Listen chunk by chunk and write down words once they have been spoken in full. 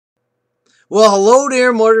Well, hello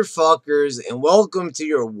there, motherfuckers, and welcome to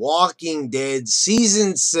your Walking Dead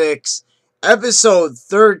Season 6, Episode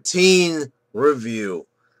 13 review.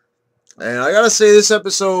 And I gotta say, this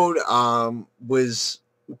episode was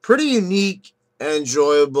pretty unique and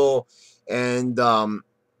enjoyable, and I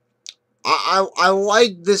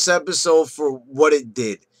liked this episode for what it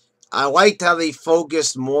did. I liked how they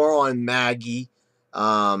focused more on Maggie.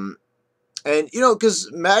 Um, and because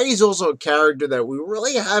Maggie's also a character that we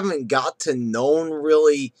really haven't got to know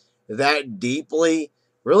really that deeply,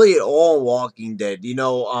 really at all in Walking Dead.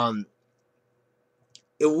 It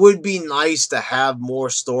would be nice to have more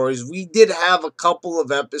stories. We did have a couple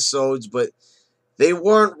of episodes, but they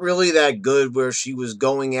weren't really that good. Where she was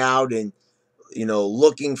going out and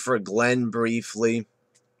looking for Glenn briefly,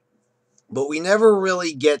 but we never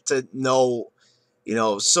really get to know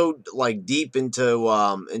so like deep into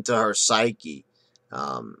her psyche.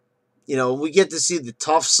 Um, we get to see the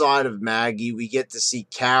tough side of Maggie. We get to see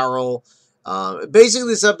Carol. Basically,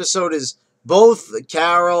 this episode is both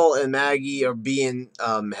Carol and Maggie are being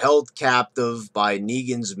held captive by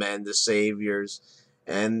Negan's men, the Saviors,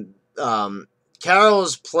 and Carol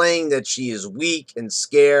is playing that she is weak and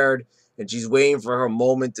scared, and she's waiting for her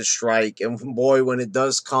moment to strike. And boy, when it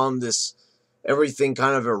does come, this everything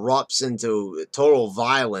kind of erupts into total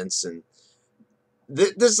violence. And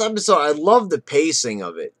this episode, I love the pacing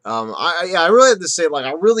of it. I really have to say, like,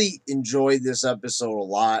 I really enjoyed this episode a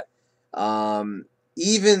lot.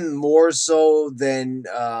 Even more so than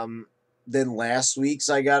last week's,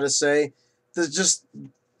 I gotta say. Just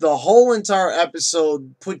the whole entire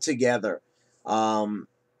episode put together, um,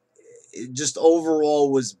 it just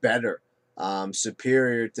overall was better,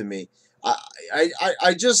 superior to me. I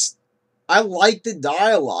I just I like the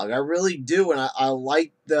dialogue. I really do. And I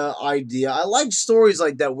like the idea. I like stories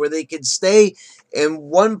like that where they can stay in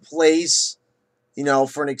one place,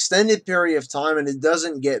 for an extended period of time and it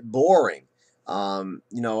doesn't get boring. And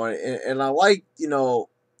I like,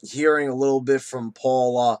 hearing a little bit from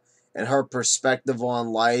Paula and her perspective on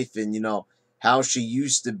life and, how she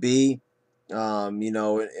used to be,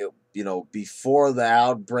 before the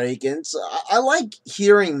outbreak. And so I like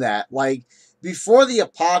hearing that. Like, before the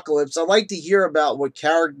apocalypse, I like to hear about what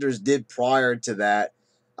characters did prior to that.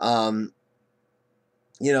 Um,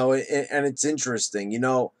 and it's interesting.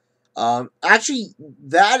 Actually,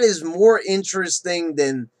 that is more interesting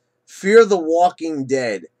than Fear the Walking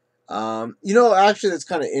Dead. Actually, that's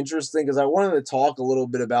kind of interesting because I wanted to talk a little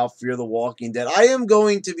bit about Fear the Walking Dead. I am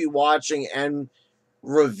going to be watching and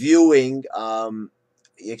reviewing.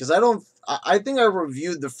 Because I think I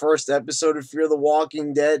reviewed the first episode of Fear the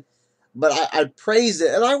Walking Dead, but I praised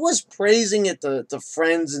it, and I was praising it to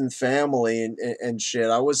friends and family and shit.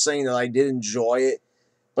 I was saying that I did enjoy it,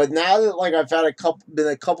 but now that like I've had been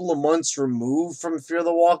a couple of months removed from Fear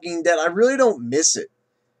the Walking Dead, I really don't miss it.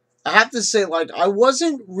 I have to say, like, I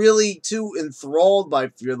wasn't really too enthralled by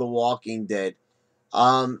Fear the Walking Dead.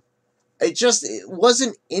 Um, it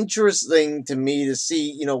wasn't interesting to me to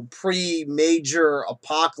see, pre-major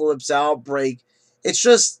apocalypse outbreak. It's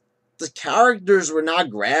just the characters were not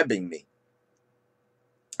grabbing me.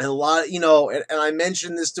 And a lot, and I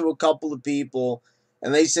mentioned this to a couple of people,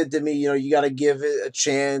 and they said to me, you got to give it a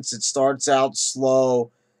chance. It starts out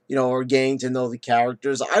slow, or getting to know the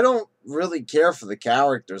characters. I don't really care for the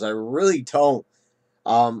characters. I really don't.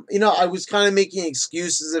 I was kind of making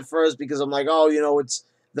excuses at first because I'm like, oh, it's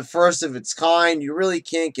the first of its kind. You really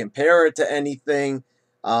can't compare it to anything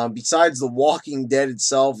besides The Walking Dead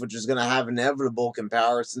itself, which is going to have inevitable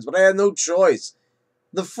comparisons. But I had no choice.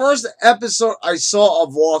 The first episode I saw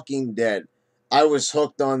of Walking Dead, I was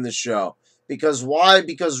hooked on the show. Because why?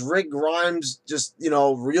 Because Rick Grimes just,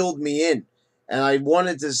 reeled me in. And I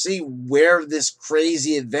wanted to see where this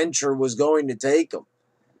crazy adventure was going to take him.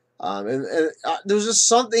 And there's just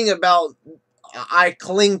something about I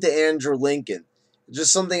cling to Andrew Lincoln.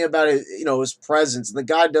 Just something about it, his presence. And the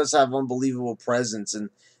guy does have unbelievable presence, and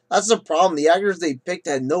that's the problem. The actors they picked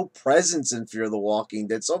had no presence in Fear the Walking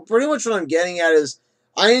Dead. So pretty much what I'm getting at is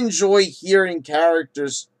I enjoy hearing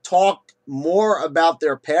characters talk more about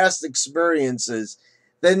their past experiences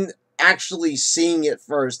than actually seeing it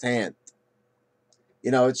firsthand.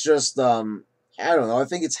 It's just I don't know. I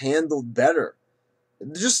think it's handled better.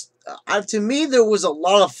 Just to me, there was a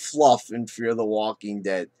lot of fluff in Fear the Walking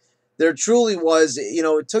Dead. There truly was.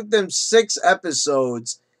 It took them 6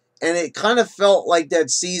 episodes, and it kind of felt like that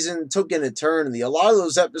season took an eternity. A lot of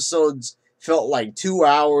those episodes felt like 2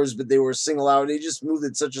 hours, but they were single hour. They just moved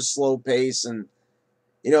at such a slow pace, and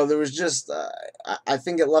there was just. I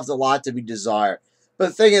think it left a lot to be desired. But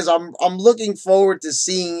the thing is, I'm looking forward to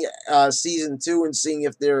seeing season 2 and seeing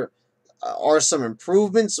if they're Are some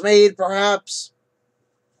improvements made, perhaps?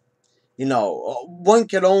 One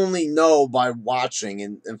can only know by watching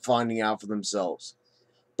and finding out for themselves.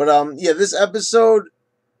 But yeah, this episode,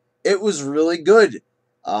 it was really good.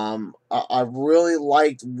 I really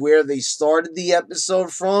liked where they started the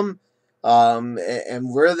episode from,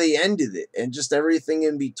 and where they ended it, and just everything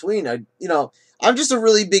in between. I'm just a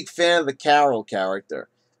really big fan of the Carol character.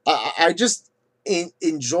 I just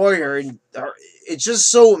enjoy her, and it's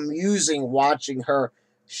just so amusing watching her.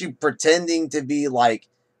 She pretending to be like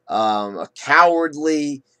a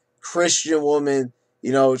cowardly Christian woman.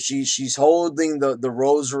 She's holding the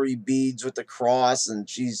rosary beads with the cross, and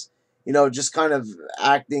she's just kind of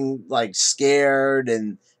acting like scared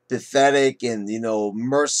and pathetic, and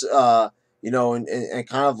mercy, and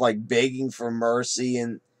kind of like begging for mercy,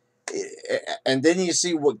 and then you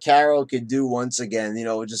see what Carol could do once again,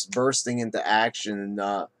 just bursting into action, and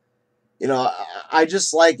I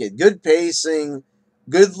just like it. Good pacing,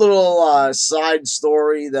 good little side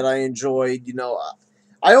story that I enjoyed.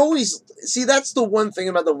 I always see that's the one thing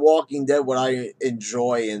about The Walking Dead what I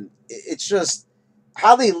enjoy, and it's just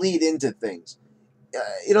how they lead into things.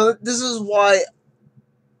 This is why,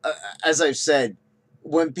 as I've said,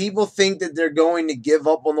 when people think that they're going to give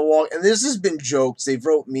up on The Walk, and this has been jokes, they've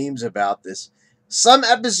wrote memes about this. Some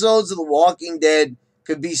episodes of The Walking Dead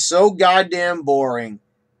could be so goddamn boring,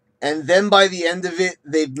 and then by the end of it,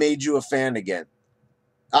 they've made you a fan again.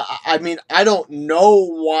 I mean, I don't know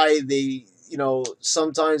why they,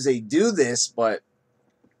 sometimes they do this, but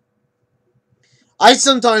I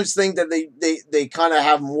sometimes think that they kind of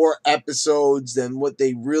have more episodes than what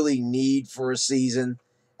they really need for a season,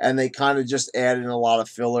 and they kind of just add in a lot of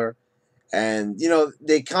filler. And,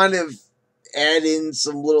 they kind of add in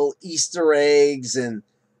some little Easter eggs and,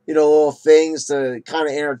 little things to kind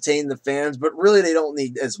of entertain the fans, but really they don't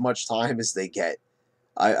need as much time as they get.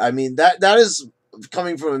 I mean, that is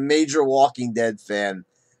coming from a major Walking Dead fan.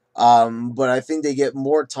 But I think they get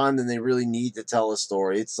more time than they really need to tell a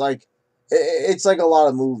story. It's like a lot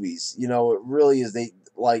of movies, it really is. They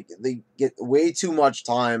get way too much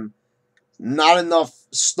time, not enough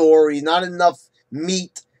story, not enough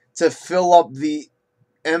meat to fill up the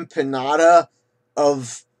empanada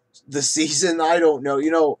of the season. I don't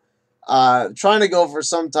know, trying to go for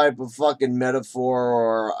some type of fucking metaphor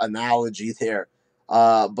or analogy there,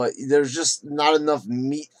 but there's just not enough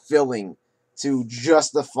meat filling to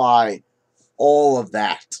justify all of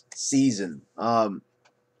that season. But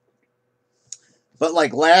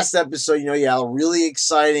like last episode, yeah, a really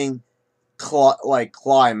exciting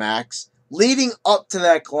climax. Leading up to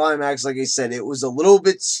that climax, like I said, it was a little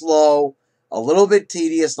bit slow, a little bit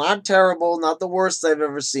tedious, not terrible, not the worst I've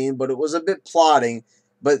ever seen, but it was a bit plotting.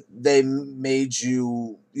 But they made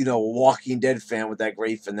you, a Walking Dead fan with that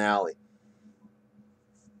great finale.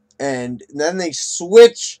 And then they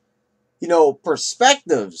switch,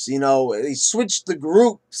 perspectives, they switch the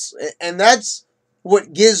groups, and that's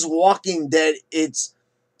what gives Walking Dead its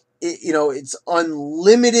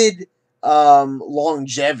unlimited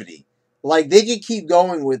longevity. Like they can keep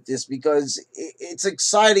going with this because it's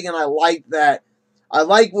exciting, and I like that. I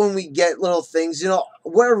like when we get little things.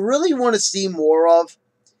 What I really want to see more of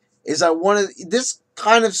is I want to this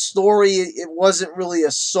kind of story. It wasn't really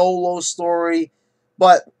a solo story,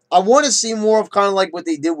 but I want to see more of kind of like what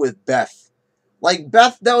they did with Beth. Like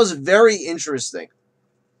Beth, that was very interesting.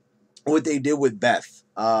 What they did with Beth,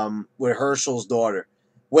 with Herschel's daughter,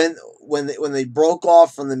 when they broke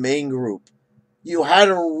off from the main group, you had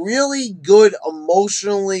a really good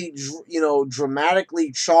emotionally,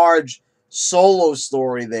 dramatically charged solo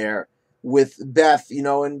story there with Beth,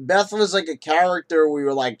 and Beth was like a character where you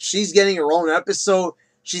were like, she's getting her own episode.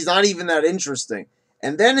 She's not even that interesting.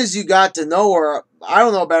 And then as you got to know her, I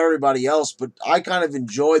don't know about everybody else, but I kind of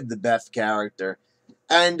enjoyed the Beth character.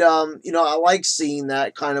 And, I like seeing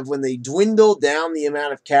that kind of when they dwindle down the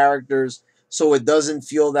amount of characters so it doesn't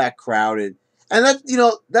feel that crowded. And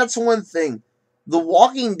that's one thing. The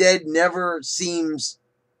Walking Dead never seems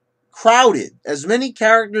crowded. As many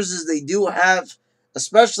characters as they do have,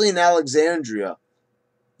 especially in Alexandria,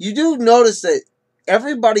 you do notice that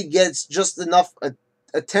everybody gets just enough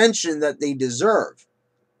attention that they deserve.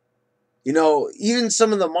 Even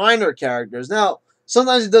some of the minor characters. Now,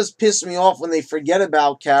 sometimes it does piss me off when they forget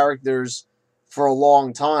about characters for a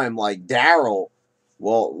long time, like Daryl.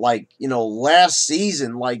 Well, last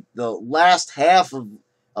season, like the last half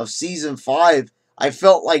of season 5, I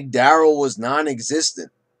felt like Daryl was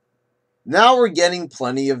non-existent. Now we're getting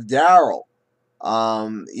plenty of Daryl.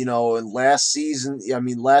 In last season,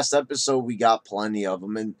 last episode, we got plenty of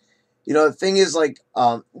them. And, the thing is,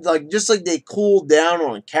 just like they cooled down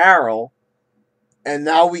on Carol, and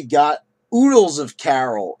now we got oodles of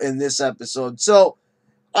Carol in this episode. So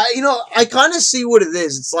I kind of see what it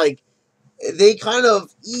is. It's like they kind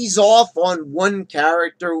of ease off on one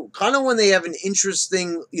character, kind of when they have an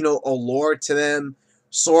interesting, allure to them,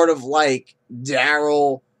 sort of like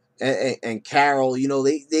Daryl and Carol.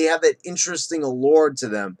 They have that interesting allure to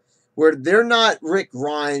them where they're not Rick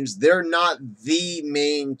Grimes, they're not the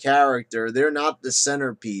main character, they're not the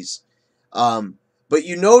centerpiece. But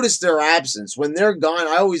you notice their absence when they're gone.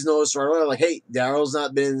 I always notice right away, like, hey, Daryl's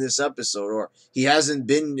not been in this episode, or he hasn't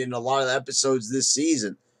been in a lot of the episodes this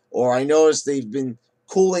season. Or I noticed they've been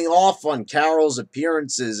cooling off on Carol's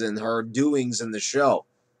appearances and her doings in the show.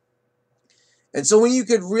 And so when you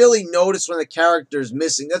could really notice when a character is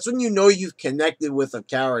missing, that's when you know you've connected with a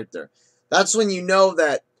character. That's when you know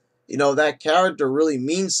that that character really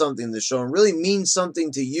means something to the show and really means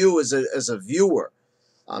something to you as a viewer.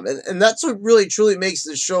 And that's what really truly makes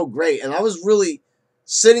this show great. And I was really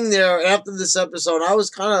sitting there after this episode, I was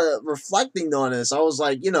kind of reflecting on this. I was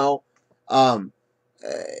like,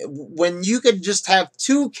 when you could just have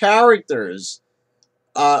two characters,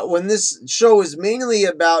 when this show is mainly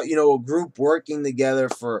about a group working together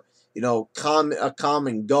for a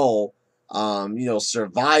common goal,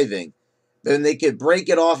 surviving, then they could break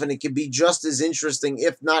it off and it could be just as interesting,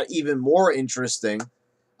 if not even more interesting.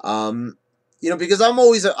 Because I'm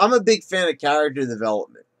a big fan of character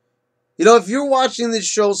development. If you're watching this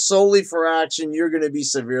show solely for action, you're going to be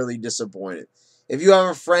severely disappointed. If you have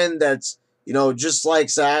a friend that's just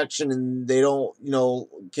likes action and they don't,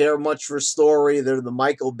 care much for story, they're the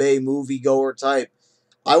Michael Bay moviegoer type,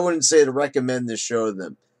 I wouldn't say to recommend this show to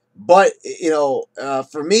them. But,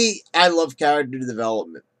 for me, I love character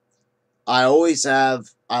development. I always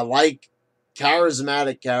have. I like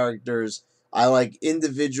charismatic characters. I like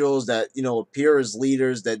individuals that, appear as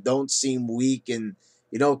leaders that don't seem weak, and,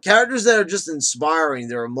 characters that are just inspiring.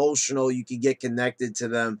 They're emotional. You can get connected to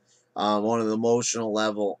them on an emotional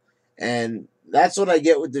level. And that's what I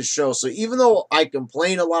get with this show. So even though I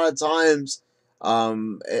complain a lot of times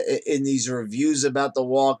in these reviews about The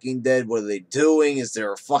Walking Dead, what are they doing? Is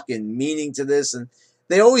there a fucking meaning to this? And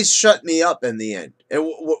they always shut me up in the end. And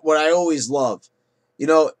what I always love,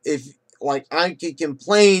 if like I can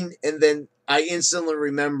complain and then I instantly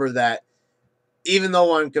remember that even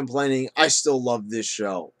though I'm complaining, I still love this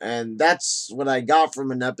show. And that's what I got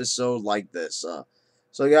from an episode like this.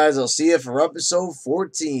 So guys, I'll see you for episode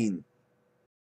 14.